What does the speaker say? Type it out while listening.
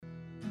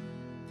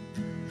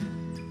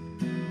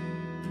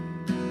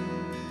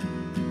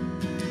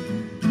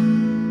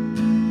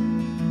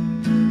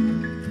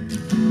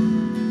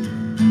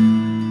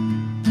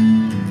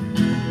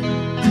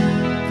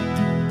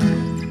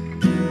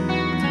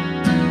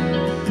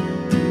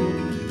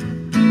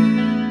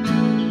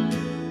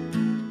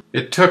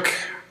It took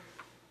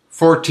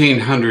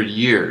 1400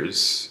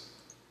 years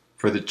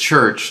for the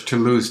church to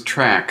lose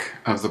track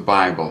of the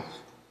Bible.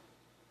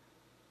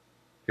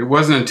 It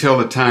wasn't until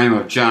the time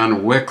of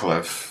John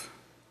Wycliffe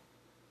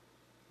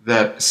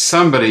that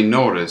somebody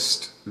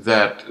noticed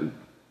that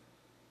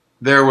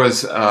there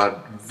was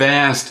a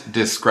vast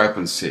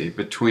discrepancy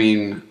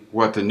between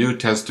what the New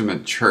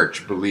Testament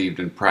church believed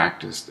and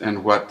practiced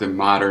and what the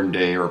modern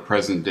day or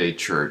present day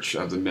church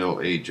of the Middle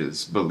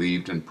Ages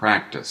believed and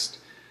practiced.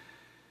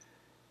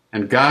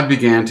 And God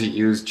began to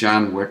use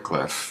John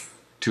Wycliffe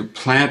to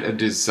plant a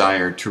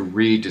desire to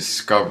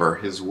rediscover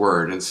His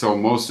Word. And so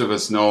most of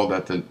us know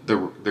that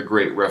the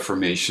Great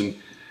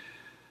Reformation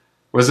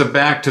was a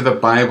back to the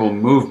Bible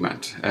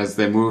movement as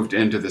they moved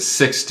into the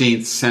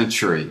 16th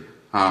century.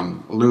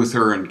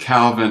 Luther and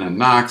Calvin and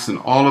Knox and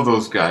all of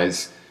those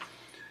guys,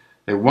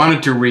 they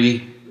wanted to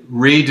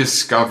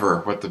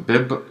rediscover what the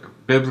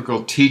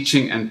biblical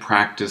teaching and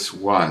practice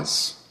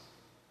was.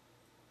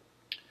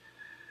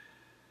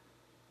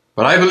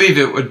 But I believe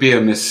it would be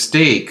a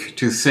mistake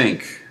to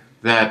think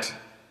that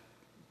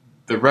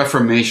the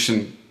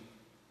Reformation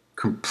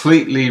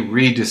completely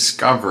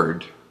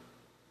rediscovered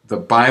the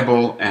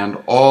Bible and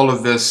all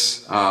of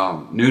this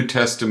New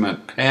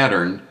Testament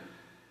pattern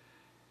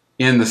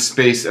in the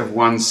space of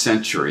 1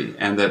 century,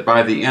 and that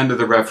by the end of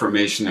the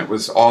Reformation it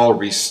was all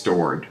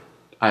restored.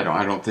 I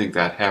don't think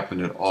that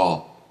happened at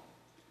all.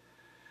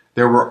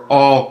 There were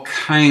all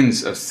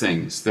kinds of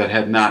things that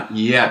had not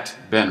yet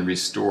been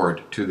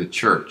restored to the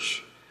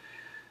church.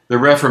 The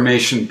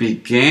Reformation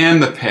began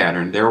the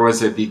pattern. There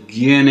was a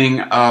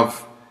beginning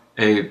of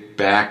a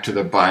back to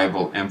the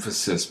Bible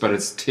emphasis, but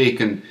it's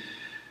taken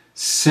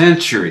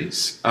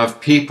centuries of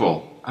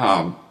people,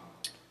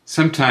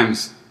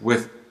 sometimes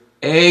with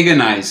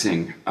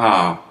agonizing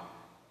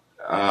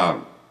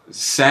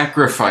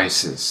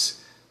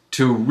sacrifices,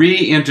 to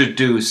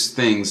reintroduce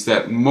things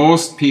that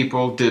most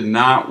people did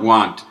not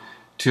want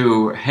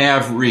to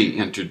have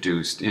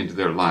reintroduced into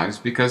their lives,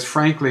 because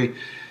frankly,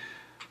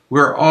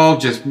 we're all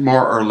just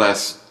more or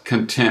less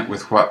content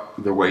with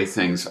the way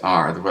things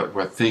are,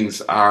 what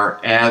things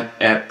are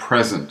at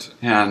present.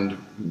 And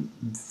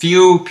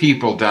few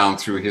people down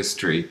through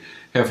history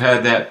have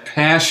had that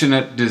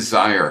passionate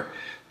desire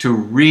to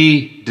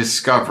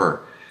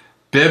rediscover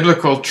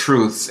biblical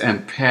truths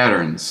and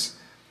patterns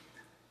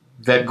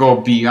that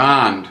go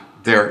beyond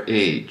their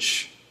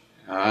age.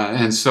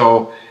 And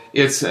so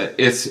it's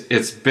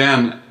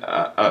been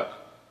a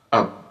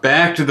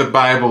back to the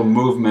Bible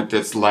movement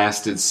that's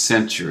lasted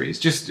centuries.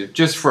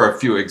 Just for a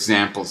few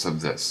examples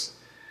of this.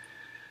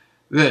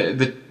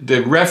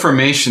 The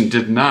Reformation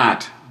did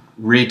not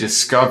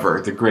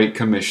rediscover the Great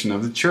Commission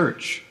of the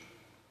church.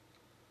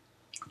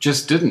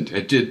 Just didn't.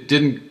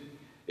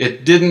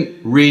 It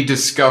didn't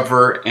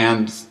rediscover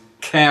and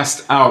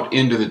cast out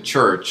into the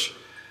church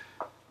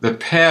the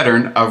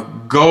pattern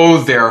of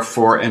go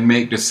therefore and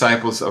make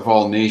disciples of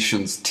all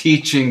nations,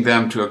 teaching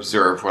them to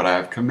observe what I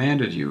have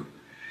commanded you.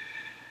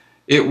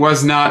 It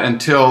was not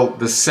until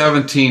the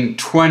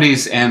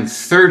 1720s and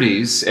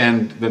 30s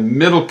and the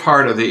middle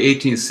part of the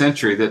 18th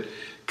century that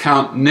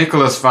Count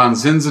Nicholas von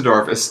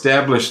Zinzendorf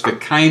established the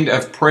kind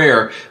of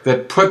prayer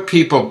that put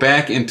people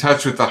back in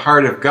touch with the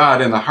heart of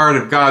God, and the heart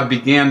of God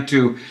began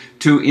to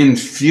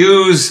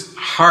infuse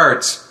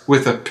hearts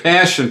with a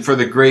passion for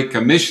the Great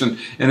Commission.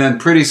 And then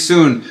pretty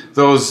soon,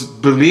 those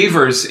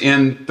believers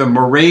in the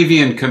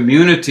Moravian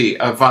community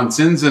of von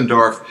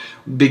Zinzendorf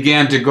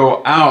began to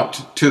go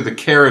out to the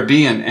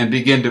Caribbean and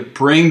begin to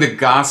bring the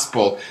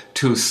gospel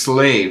to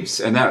slaves.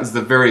 And that was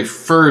the very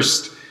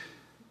first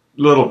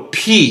little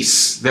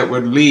piece that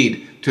would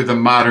lead to the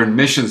modern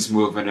missions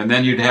movement. And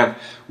then you'd have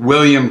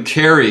William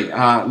Carey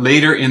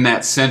later in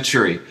that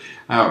century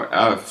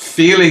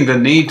feeling the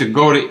need to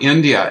go to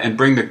India and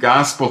bring the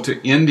gospel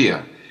to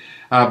India.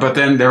 But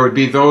then there would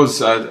be those,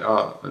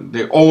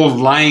 the old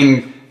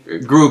line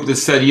group that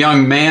said,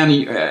 young man,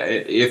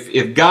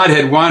 if God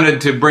had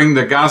wanted to bring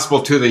the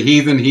gospel to the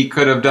heathen, He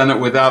could have done it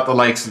without the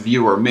likes of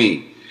you or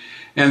me.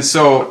 And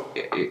so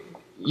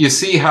you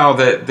see how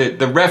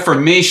the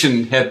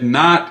Reformation had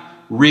not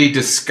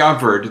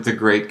rediscovered the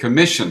Great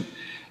Commission.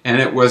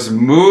 And it was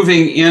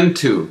moving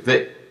into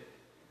the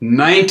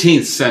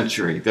 19th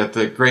century that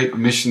the great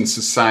mission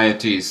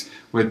societies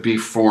would be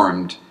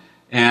formed.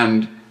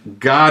 And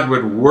God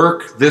would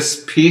work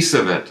this piece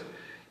of it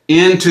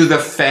into the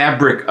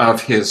fabric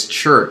of His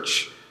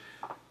church.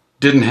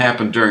 Didn't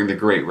happen during the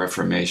Great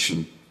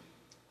Reformation.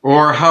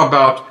 Or how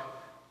about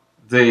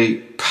the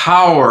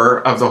power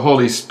of the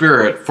Holy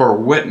Spirit for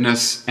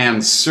witness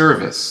and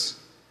service?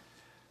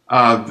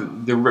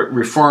 The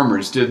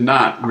Reformers did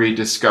not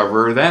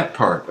rediscover that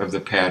part of the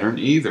pattern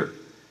either,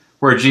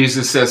 where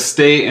Jesus says,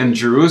 stay in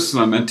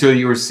Jerusalem until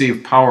you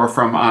receive power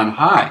from on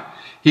high.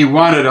 He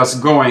wanted us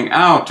going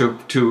out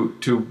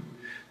to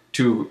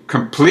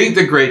complete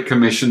the Great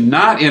Commission,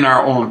 not in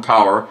our own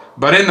power,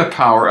 but in the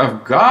power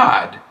of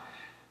God.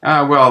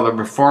 Well, the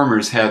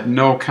Reformers had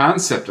no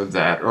concept of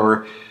that,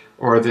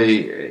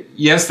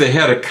 yes, they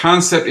had a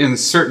concept in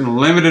certain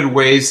limited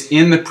ways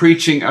in the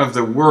preaching of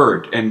the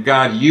Word, and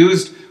God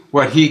used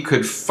what he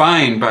could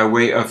find by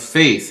way of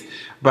faith.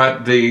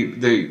 But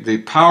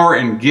the power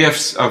and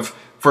gifts of,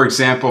 for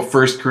example,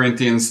 1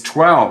 Corinthians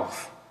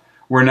 12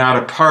 were not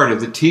a part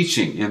of the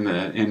teaching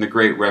in the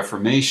Great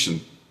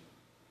Reformation.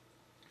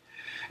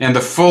 And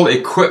the full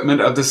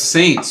equipment of the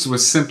saints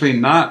was simply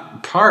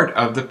not part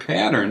of the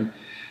pattern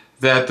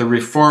that the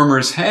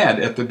Reformers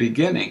had at the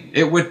beginning.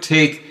 It would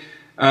take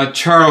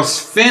Charles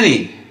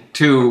Finney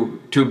to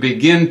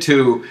begin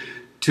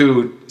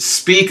to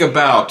speak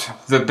about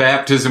the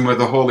baptism with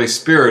the Holy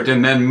Spirit,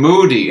 and then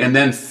Moody, and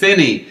then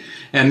Finney,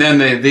 and then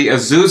the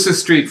Azusa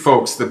Street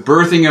folks, the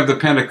birthing of the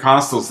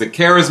Pentecostals, the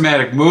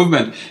charismatic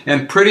movement,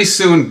 and pretty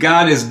soon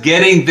God is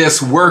getting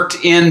this worked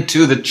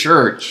into the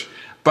church.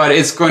 But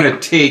it's going to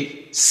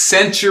take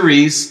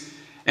centuries,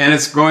 and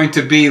it's going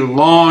to be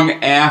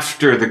long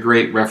after the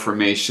Great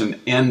Reformation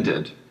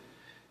ended.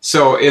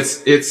 So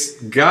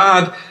it's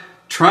God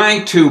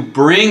trying to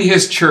bring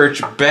his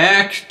church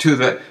back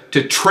to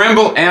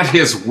tremble at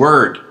his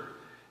word,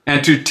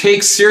 and to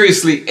take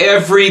seriously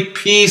every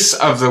piece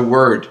of the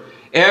word,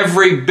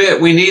 every bit.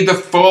 We need the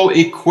full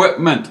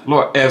equipment,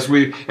 Lord, as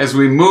we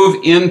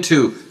move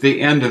into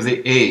the end of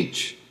the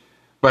age.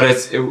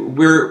 But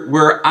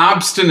we're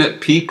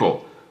obstinate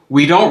people.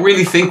 We don't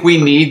really think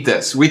we need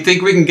this. We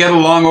think we can get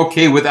along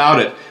okay without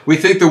it. We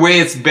think the way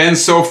it's been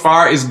so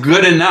far is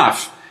good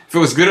enough. If it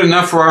was good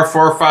enough for our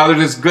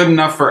forefathers, it's good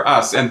enough for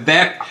us. And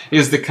that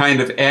is the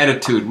kind of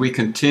attitude we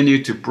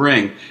continue to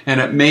bring. And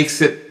it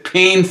makes it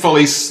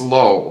painfully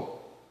slow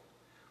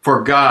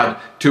for God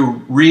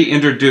to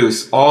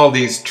reintroduce all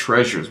these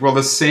treasures. Well,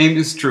 the same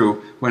is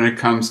true when it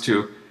comes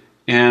to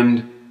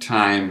end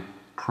time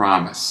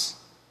promise.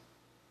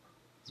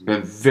 It's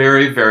been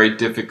very, very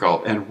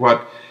difficult. And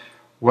what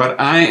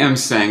I am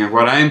saying and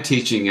what I am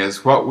teaching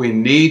is what we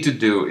need to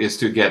do is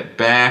to get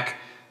back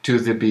to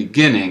the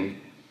beginning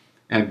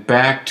and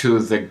back to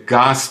the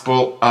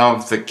gospel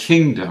of the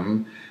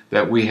kingdom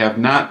that we have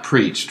not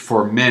preached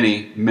for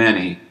many,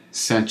 many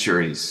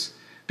centuries.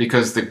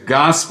 Because the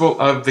gospel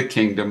of the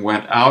kingdom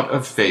went out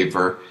of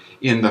favor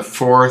in the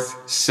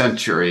 4th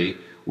century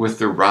with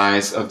the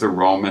rise of the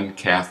Roman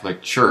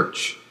Catholic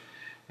Church.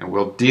 And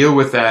we'll deal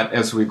with that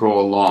as we go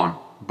along.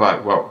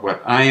 But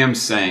what I am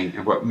saying,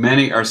 and what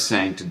many are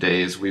saying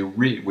today, is we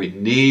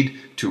need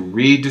to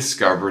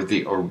rediscover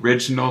the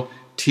original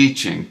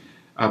teaching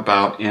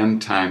about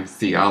end-time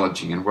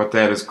theology. And what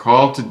that is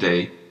called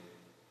today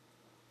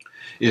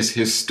is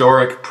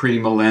historic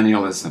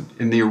premillennialism.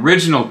 In the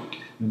original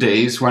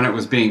days, when it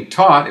was being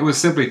taught, it was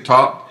simply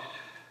taught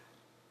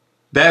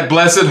that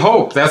blessed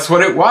hope. That's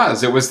what it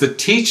was. It was the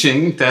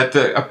teaching that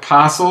the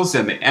apostles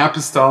and the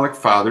apostolic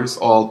fathers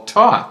all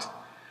taught.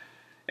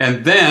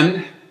 And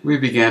then we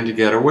began to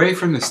get away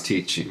from this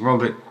teaching. Well,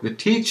 the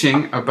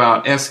teaching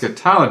about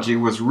eschatology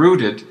was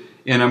rooted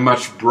in a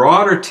much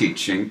broader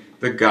teaching,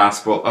 the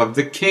gospel of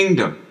the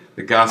kingdom.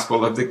 The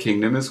gospel of the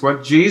kingdom is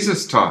what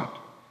Jesus taught.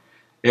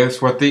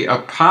 It's what the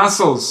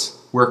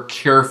apostles were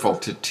careful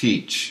to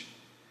teach.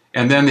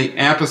 And then the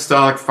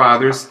apostolic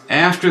fathers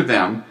after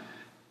them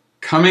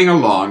coming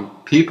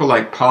along, people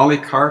like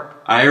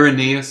Polycarp,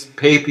 Irenaeus,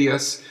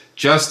 Papias,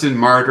 Justin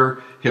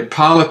Martyr,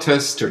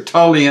 Hippolytus,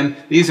 Tertullian.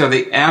 These are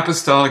the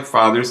apostolic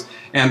fathers,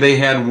 and they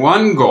had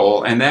one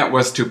goal, and that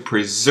was to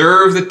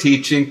preserve the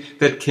teaching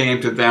that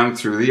came to them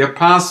through the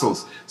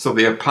apostles. So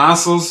the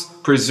apostles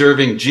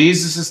preserving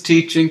Jesus'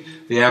 teaching,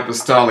 the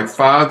apostolic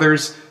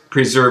fathers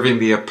preserving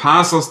the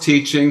apostles'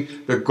 teaching.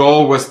 The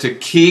goal was to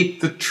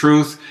keep the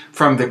truth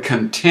from the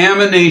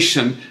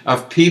contamination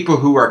of people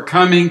who are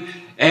coming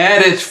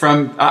at it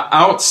from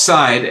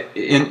outside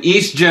in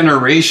each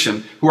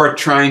generation who are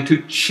trying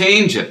to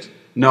change it.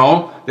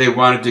 No, they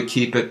wanted to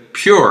keep it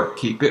pure,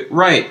 keep it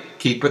right,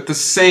 keep it the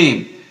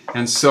same.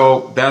 And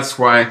so that's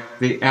why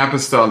the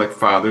apostolic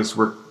fathers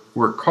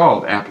were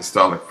called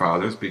apostolic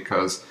fathers,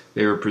 because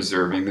they were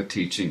preserving the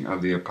teaching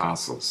of the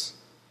apostles.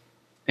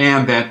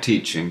 And that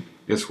teaching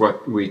is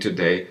what we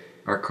today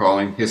are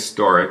calling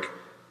historic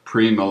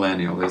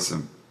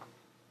premillennialism.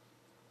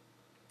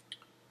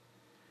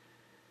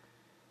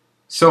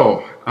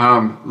 So,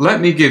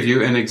 let me give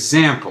you an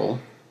example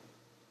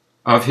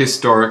of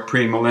historic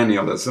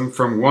premillennialism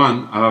from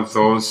one of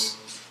those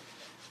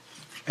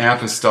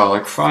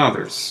apostolic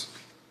fathers.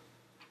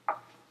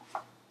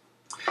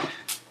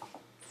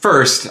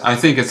 First, I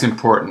think it's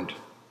important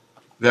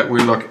that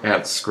we look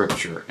at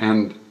Scripture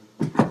and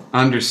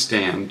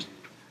understand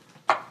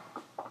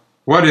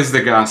what is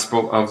the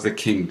gospel of the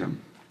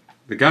kingdom.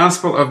 The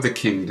gospel of the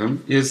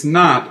kingdom is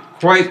not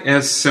quite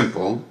as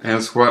simple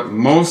as what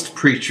most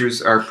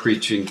preachers are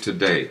preaching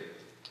today,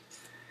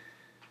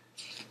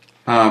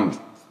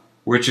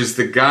 which is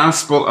the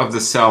gospel of the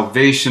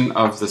salvation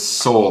of the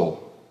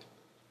soul.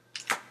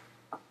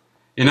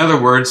 In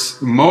other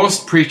words,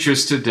 most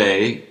preachers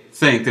today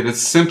think that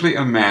it's simply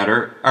a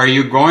matter, are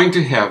you going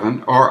to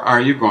heaven or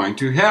are you going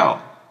to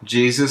hell?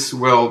 Jesus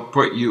will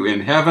put you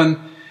in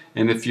heaven,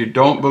 and if you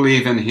don't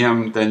believe in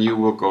him, then you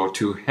will go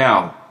to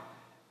hell.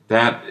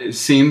 That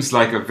seems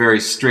like a very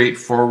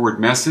straightforward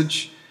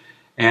message,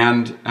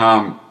 and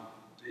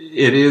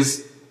it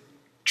is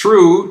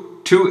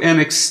true to an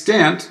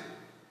extent,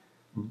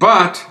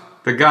 but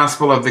the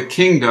gospel of the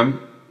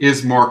kingdom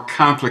is more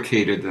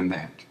complicated than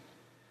that.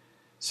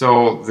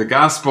 So the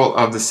gospel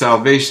of the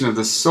salvation of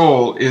the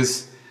soul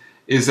is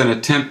an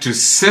attempt to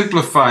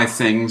simplify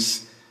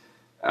things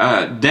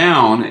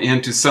down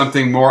into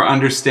something more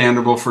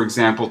understandable, for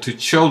example, to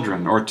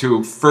children or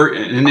to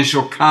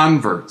initial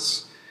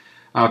converts,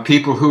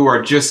 people who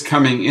are just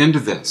coming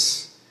into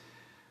this.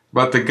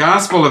 But the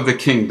gospel of the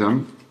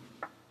kingdom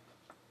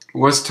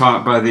was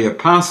taught by the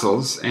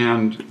apostles,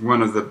 and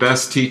one of the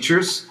best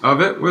teachers of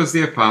it was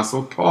the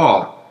apostle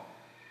Paul.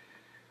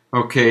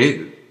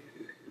 Okay,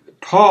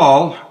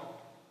 Paul,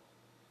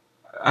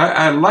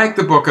 I like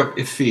the book of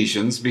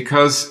Ephesians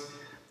because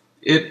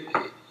it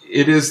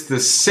is the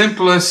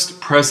simplest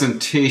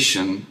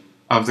presentation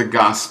of the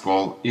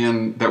gospel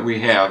that we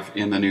have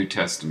in the New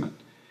Testament.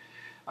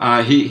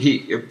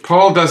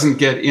 Paul doesn't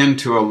get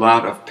into a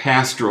lot of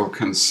pastoral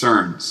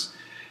concerns.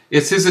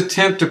 It's his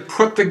attempt to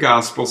put the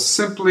gospel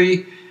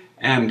simply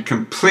and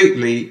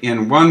completely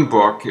in one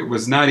book. It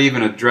was not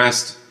even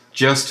addressed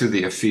just to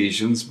the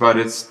Ephesians, but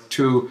it's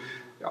to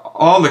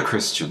all the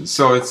Christians.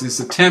 So it's his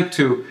attempt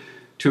to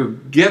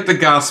get the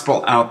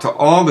gospel out to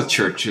all the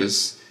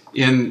churches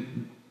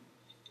in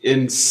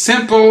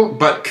simple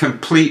but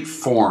complete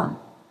form.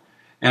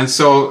 And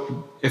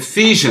so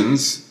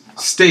Ephesians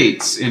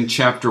states in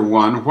chapter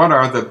 1 what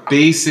are the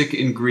basic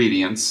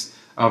ingredients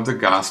of the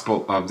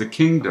gospel of the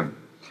kingdom.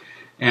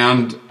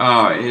 And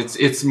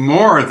it's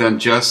more than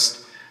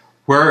just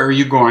where are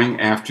you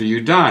going after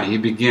you die. He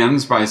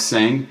begins by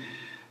saying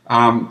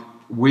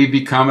we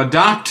become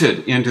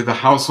adopted into the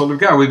household of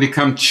God. We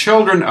become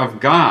children of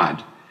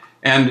God.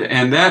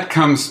 And that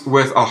comes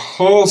with a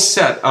whole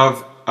set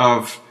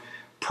of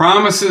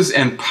promises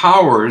and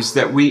powers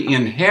that we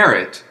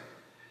inherit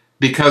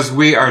because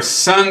we are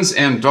sons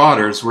and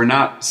daughters. We're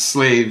not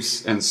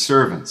slaves and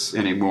servants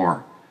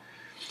anymore.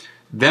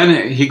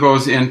 Then he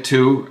goes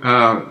into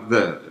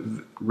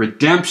the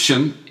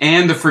redemption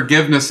and the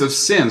forgiveness of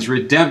sins.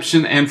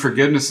 Redemption and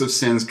forgiveness of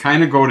sins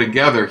kind of go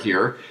together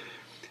here.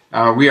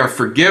 We are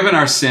forgiven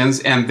our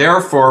sins and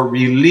therefore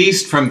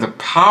released from the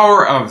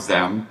power of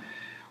them,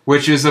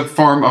 which is a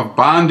form of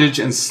bondage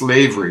and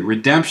slavery.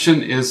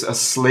 Redemption is a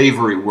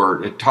slavery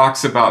word. It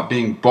talks about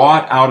being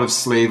bought out of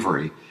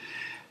slavery.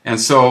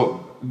 And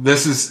so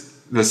this is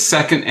the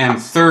second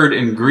and third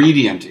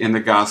ingredient in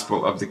the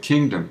gospel of the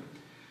kingdom.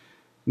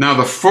 Now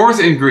the fourth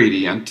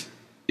ingredient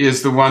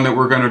is the one that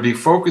we're going to be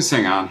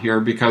focusing on here,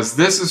 because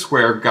this is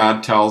where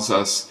God tells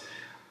us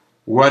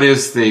what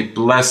is the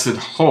blessed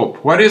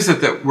hope. What is it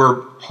that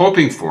we're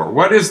hoping for?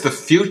 What is the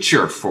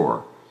future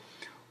for?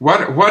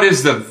 What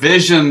is the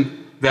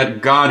vision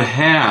that God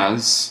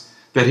has,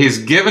 that He's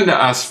given to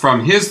us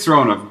from His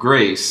throne of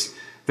grace,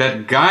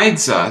 that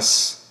guides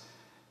us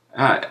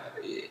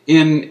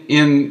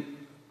in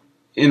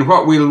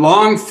what we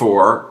long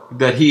for,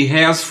 that He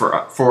has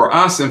for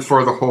us and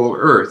for the whole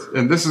earth?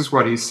 And this is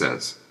what He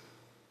says.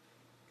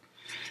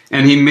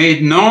 And He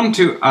made known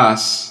to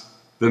us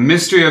the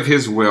mystery of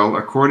His will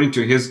according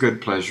to His good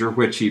pleasure,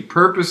 which He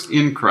purposed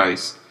in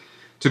Christ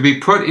to be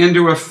put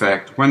into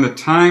effect when the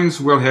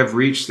times will have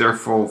reached their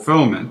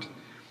fulfillment,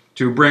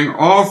 to bring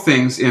all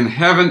things in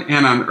heaven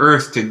and on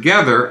earth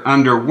together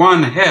under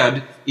one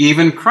head,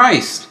 even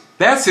Christ.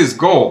 That's His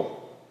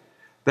goal.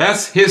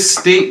 That's His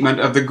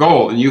statement of the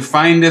goal. And you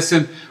find this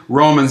in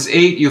Romans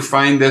 8, you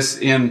find this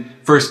in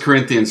 1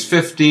 Corinthians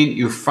 15,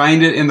 you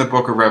find it in the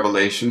book of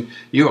Revelation,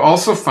 you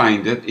also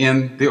find it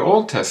in the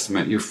Old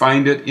Testament, you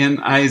find it in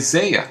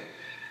Isaiah.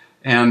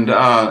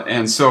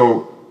 And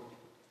so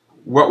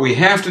what we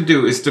have to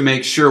do is to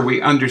make sure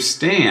we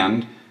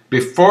understand,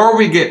 before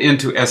we get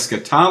into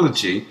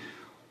eschatology,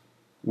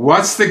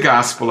 what's the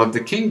gospel of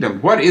the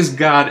kingdom? What is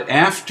God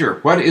after?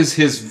 What is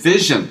His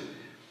vision?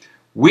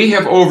 We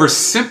have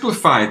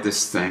oversimplified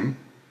this thing.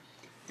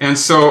 And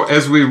so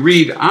as we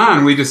read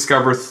on, we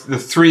discover the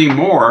three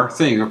more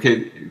things.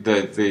 Okay,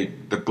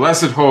 the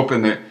blessed hope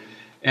and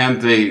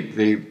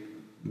the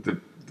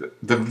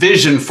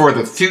vision for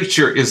the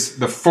future is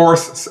the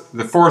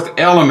fourth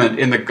element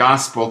in the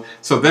gospel.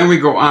 So then we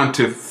go on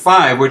to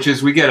 5, which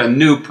is we get a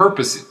new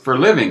purpose for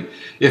living.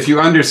 If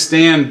you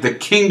understand the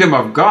kingdom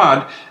of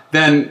God,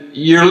 then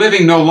you're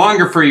living no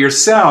longer for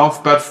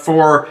yourself, but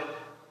for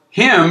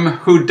Him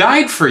who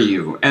died for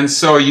you. And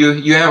so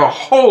you have a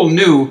whole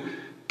new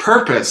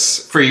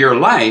purpose for your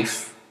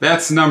life.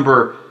 That's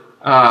number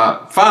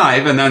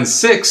 5. And then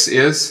 6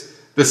 is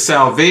the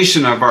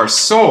salvation of our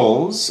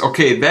souls.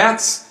 Okay,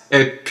 that's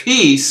a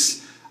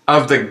piece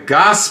of the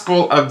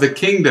gospel of the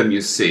kingdom,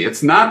 you see.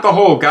 It's not the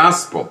whole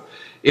gospel.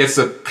 It's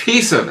a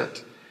piece of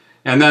it.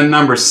 And then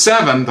number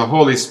 7, the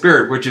Holy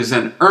Spirit, which is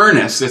an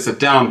earnest, it's a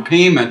down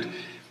payment.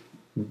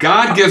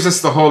 God gives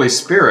us the Holy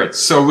Spirit,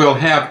 so we'll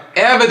have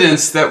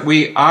evidence that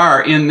we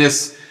are in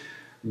this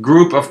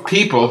group of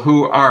people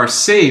who are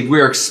saved.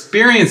 We're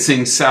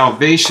experiencing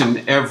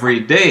salvation every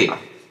day.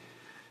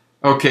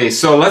 Okay,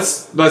 so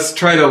let's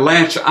try to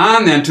latch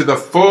on then to the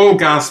full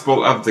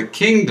gospel of the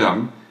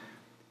kingdom.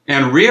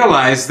 and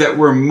realize that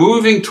we're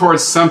moving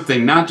towards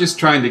something, not just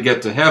trying to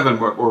get to heaven,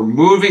 but we're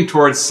moving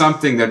towards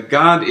something that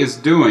God is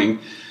doing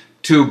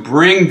to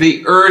bring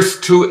the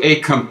earth to a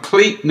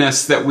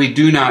completeness that we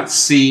do not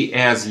see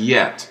as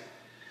yet,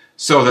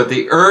 so that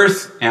the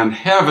earth and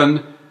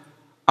heaven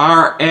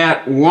are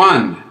at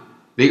one.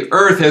 The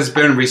earth has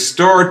been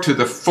restored to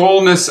the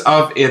fullness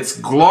of its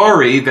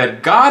glory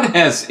that God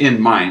has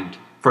in mind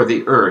for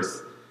the earth,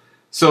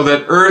 so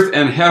that earth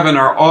and heaven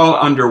are all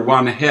under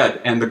one head,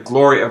 and the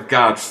glory of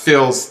God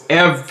fills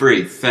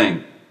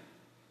everything.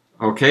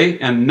 Okay,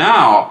 and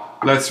now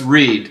let's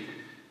read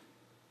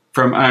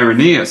from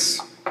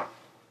Irenaeus.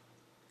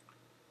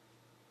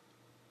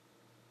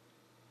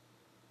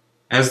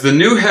 As the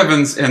new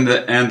heavens and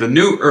the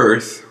new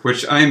earth,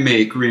 which I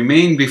make,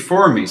 remain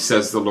before me,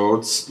 says the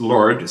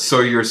Lord, so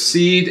your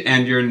seed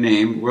and your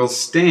name will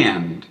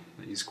stand.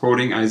 He's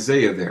quoting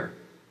Isaiah there.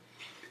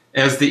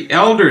 As the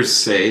elders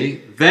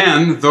say,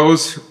 then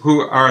those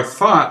who are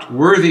thought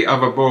worthy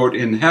of abode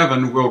in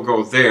heaven will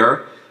go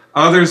there.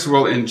 Others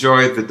will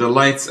enjoy the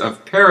delights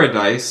of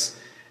paradise.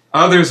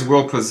 Others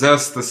will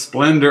possess the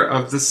splendor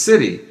of the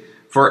city.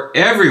 For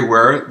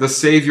everywhere the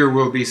Savior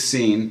will be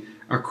seen,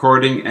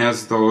 according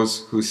as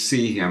those who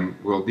see him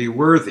will be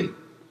worthy.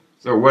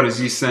 So what is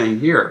he saying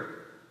here?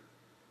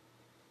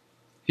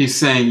 He's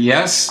saying,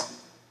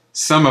 yes,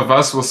 some of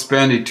us will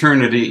spend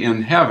eternity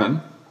in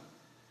heaven,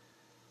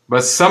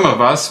 but some of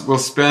us will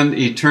spend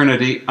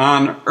eternity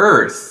on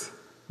earth,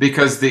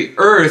 because the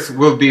earth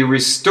will be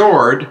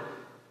restored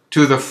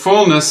to the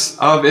fullness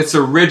of its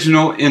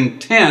original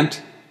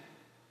intent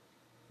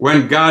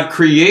when God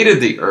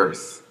created the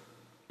earth.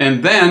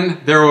 And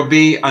then there will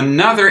be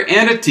another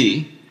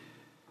entity,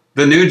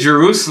 the New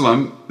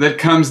Jerusalem, that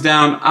comes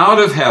down out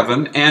of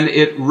heaven, and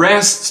it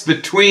rests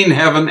between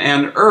heaven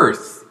and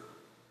earth.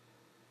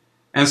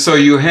 And so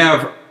you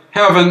have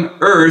heaven,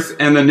 earth,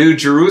 and the New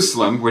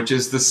Jerusalem, which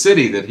is the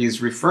city that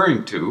he's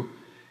referring to.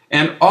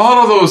 And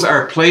all of those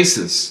are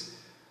places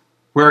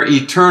where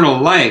eternal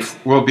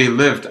life will be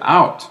lived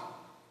out.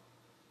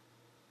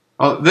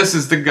 Well, this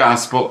is the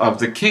gospel of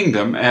the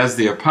kingdom as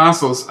the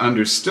apostles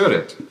understood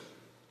it.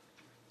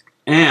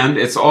 And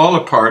it's all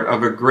a part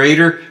of a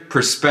greater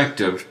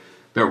perspective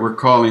that we're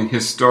calling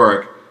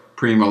historic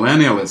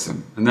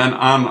premillennialism. And then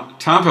on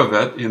top of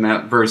it, in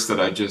that verse that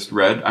I just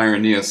read,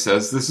 Irenaeus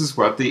says, this is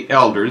what the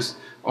elders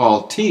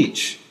all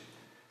teach.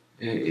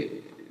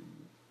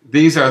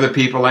 These are the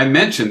people I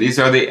mentioned. These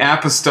are the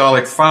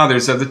apostolic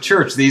fathers of the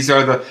church. These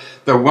are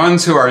the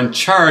ones who are in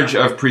charge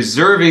of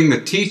preserving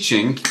the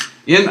teaching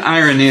in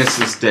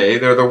Irenaeus' day.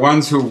 They're the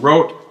ones who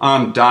wrote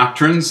on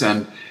doctrines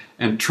and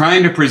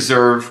trying to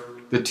preserve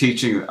the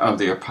teaching of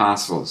the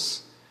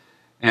apostles.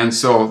 And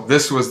so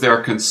this was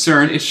their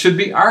concern. It should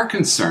be our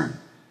concern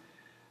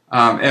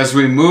as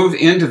we move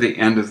into the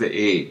end of the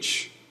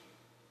age.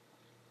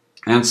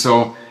 And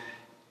so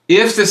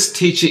if this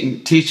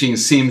teaching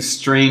seems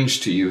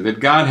strange to you, that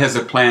God has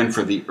a plan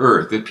for the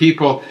earth, that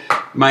people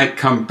might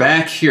come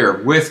back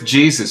here with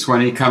Jesus when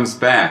he comes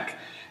back,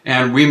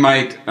 and we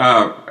might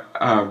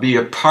be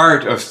a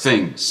part of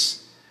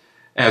things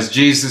as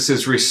Jesus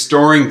is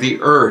restoring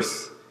the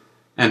earth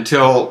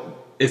until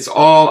it's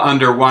all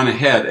under one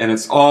head and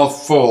it's all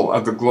full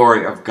of the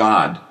glory of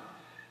God.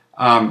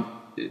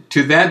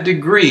 To that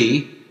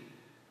degree,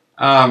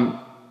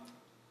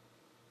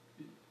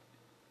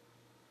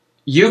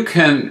 you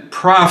can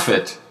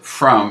profit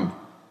from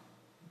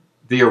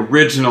the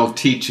original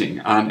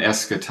teaching on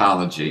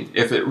eschatology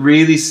if it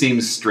really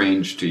seems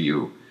strange to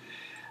you.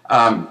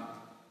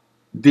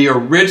 The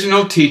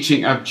original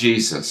teaching of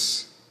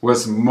Jesus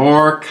was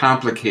more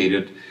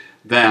complicated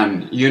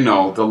than,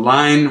 the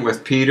line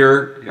with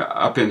Peter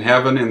up in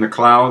heaven in the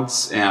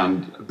clouds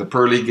and the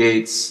pearly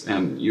gates,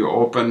 and you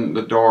open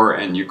the door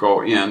and you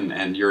go in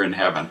and you're in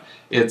heaven.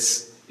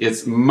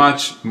 It's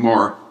much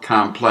more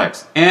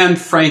complex and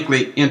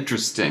frankly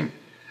interesting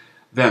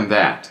than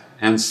that.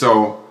 And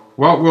so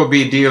what we'll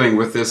be dealing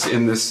with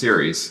in this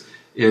series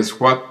is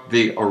what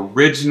the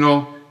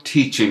original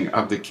teaching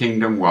of the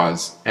kingdom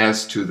was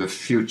as to the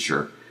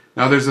future.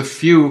 Now there's a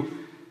few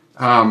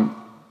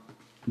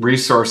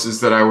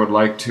resources that I would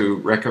like to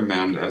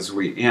recommend as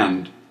we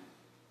end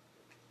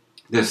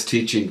this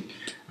teaching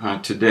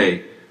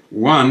today.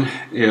 One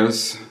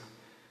is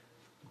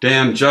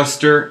Dan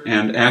Juster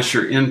and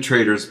Asher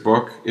Intrater's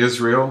book,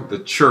 Israel, the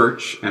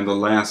Church, and the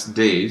Last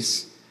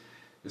Days.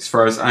 As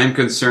far as I'm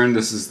concerned,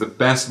 this is the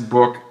best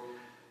book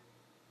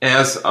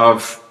as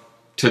of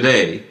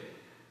today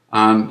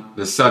on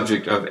the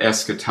subject of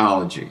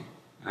eschatology.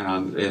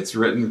 And it's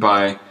written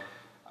by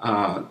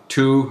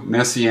two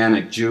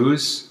Messianic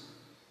Jews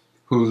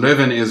who live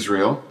in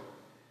Israel.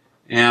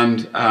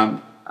 And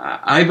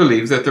I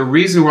believe that the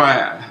reason why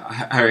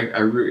I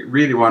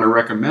really want to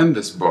recommend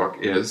this book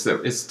is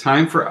that it's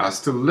time for us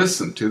to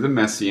listen to the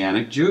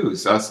Messianic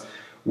Jews.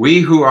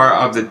 We who are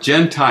of the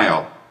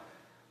Gentile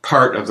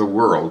part of the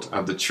world,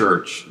 of the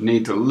church,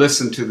 need to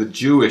listen to the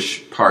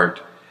Jewish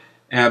part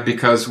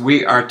because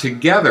we are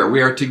together.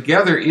 We are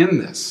together in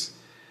this.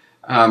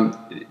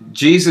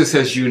 Jesus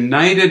has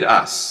united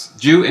us,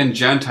 Jew and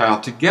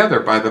Gentile, together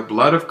by the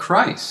blood of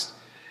Christ.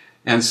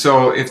 And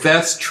so if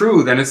that's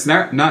true, then it's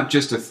not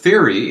just a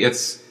theory,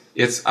 it's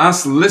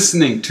us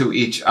listening to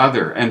each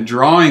other and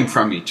drawing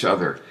from each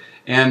other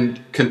and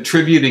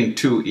contributing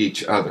to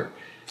each other.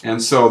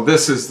 And so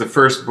this is the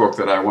first book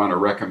that I want to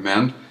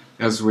recommend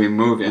as we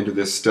move into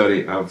this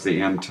study of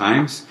the end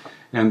times.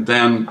 And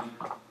then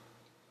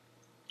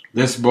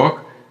this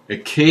book, A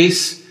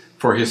Case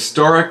for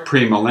Historic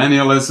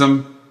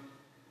Premillennialism,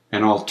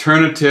 an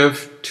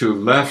Alternative to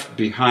Left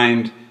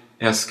Behind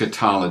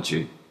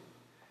Eschatology.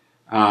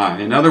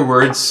 In other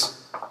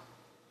words,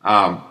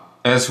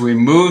 as we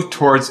move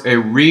towards a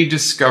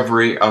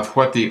rediscovery of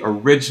what the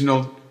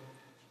original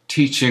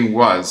teaching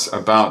was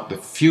about the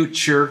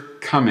future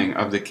coming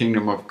of the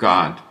kingdom of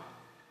God,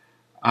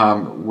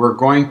 we're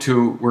going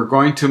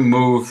to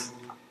move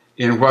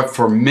in what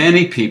for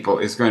many people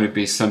is going to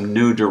be some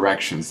new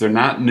directions. They're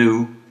not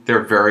new,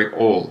 they're very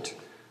old,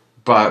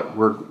 but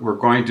we're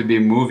going to be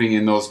moving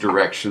in those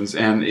directions.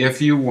 And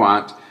if you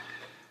want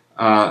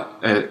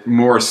a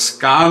more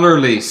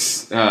scholarly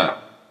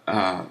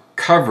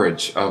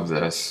coverage of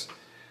this,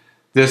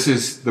 this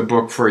is the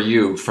book for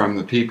you from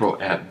the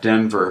people at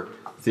Denver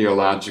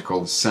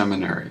Theological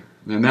Seminary.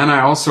 And then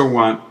I also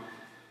want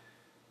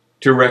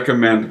to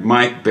recommend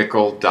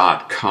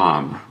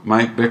MikeBickle.com.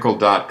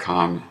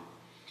 MikeBickle.com.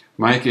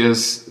 Mike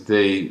is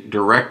the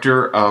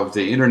director of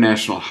the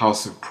International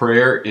House of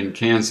Prayer in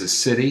Kansas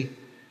City.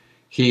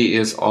 He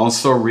is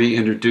also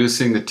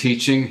reintroducing the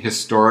teaching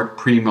Historic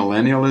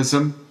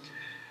Premillennialism.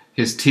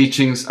 His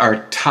teachings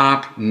are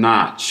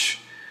top-notch.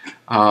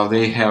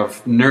 They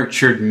have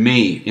nurtured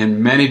me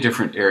in many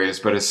different areas,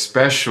 but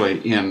especially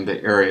in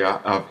the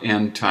area of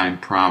end-time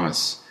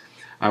promise.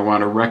 I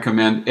want to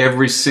recommend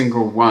every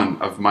single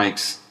one of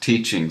Mike's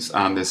teachings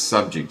on this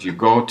subject. You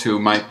go to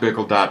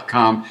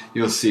MikeBickle.com,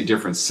 you'll see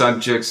different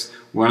subjects.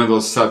 One of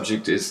those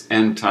subjects is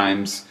end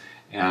times,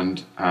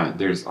 and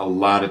there's a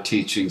lot of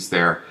teachings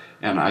there.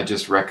 And I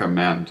just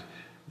recommend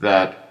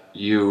that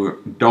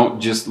you don't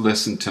just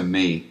listen to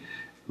me.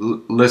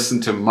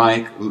 Listen to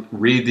Mike,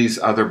 read these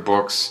other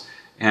books,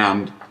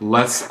 and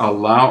let's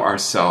allow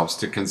ourselves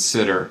to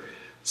consider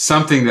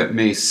something that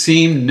may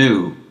seem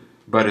new,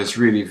 but is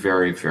really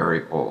very,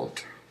 very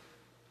old.